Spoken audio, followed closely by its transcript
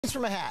It's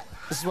from a hat.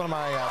 This is one of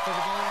my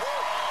favorite games.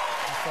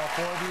 Just for all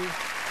 4 of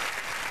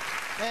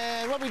you.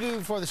 And what we do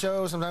before the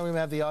show, sometimes we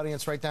have the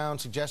audience write down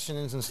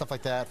suggestions and stuff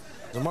like that.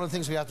 And one of the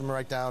things we have them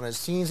write down is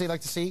scenes they'd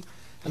like to see.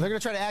 And they're going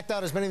to try to act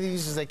out as many of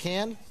these as they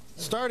can,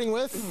 starting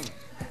with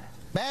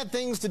bad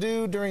things to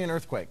do during an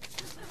earthquake.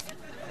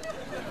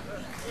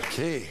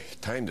 Okay,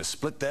 time to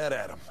split that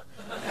atom.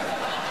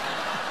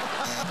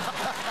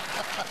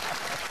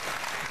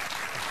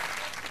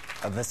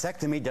 A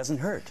vasectomy doesn't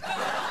hurt.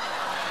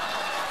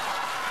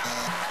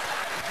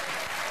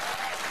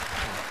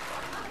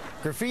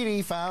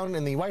 Graffiti found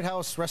in the White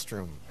House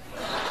restroom.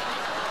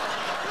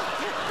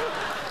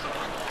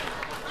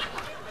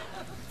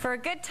 For a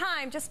good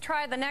time, just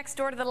try the next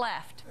door to the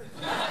left.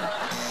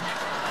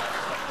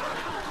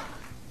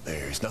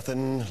 There's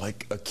nothing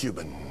like a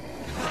Cuban.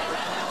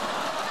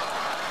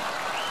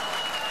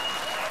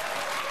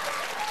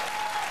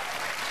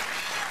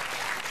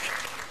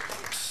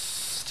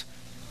 Psst.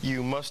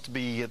 You must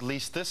be at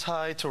least this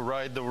high to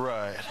ride the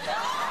ride.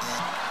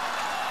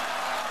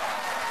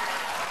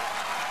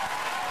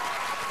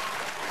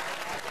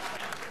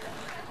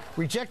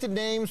 Rejected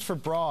names for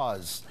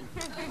bras.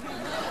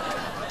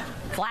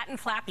 Flat and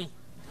flappy.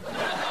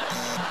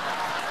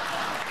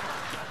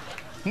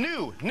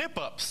 New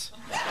nip-ups.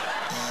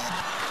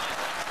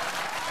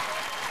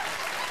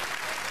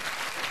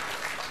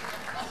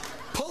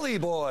 Pulley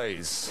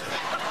boys.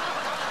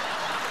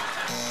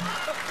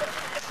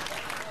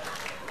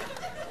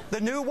 The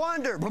new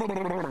wonder.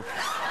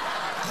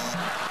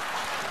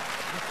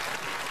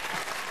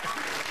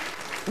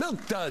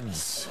 Milk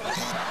duds.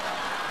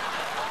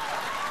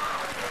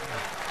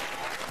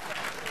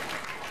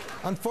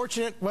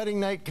 Unfortunate wedding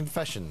night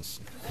confessions.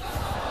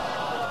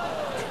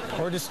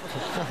 Or just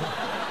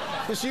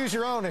use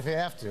your own if you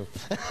have to.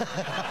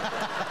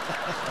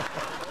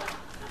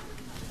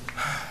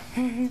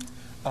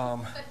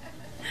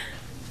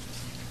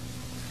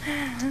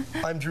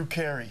 I'm Drew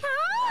Carey.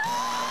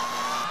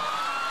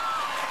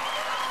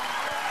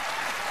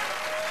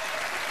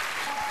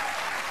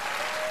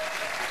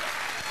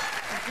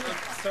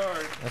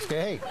 Sorry. That's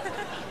okay. Hey,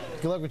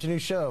 good luck with your new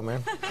show,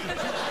 man.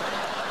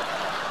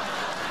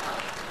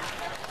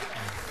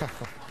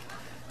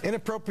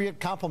 Inappropriate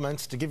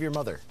compliments to give your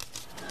mother.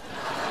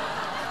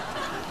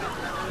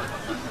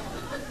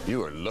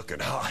 You are looking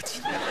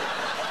hot.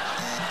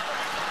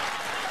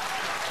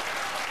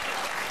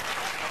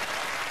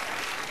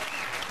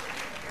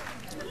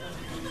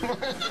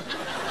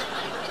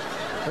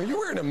 Are you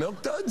wearing a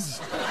milk duds?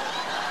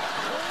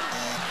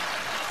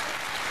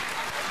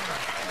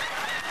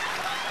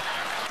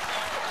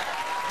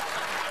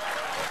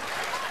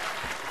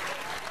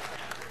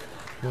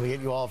 I'm going to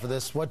get you all for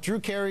this. What Drew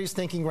Carey's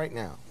thinking right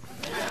now.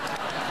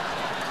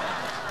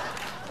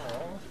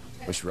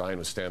 Wish Ryan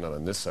was standing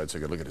on this side so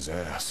I could look at his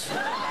ass.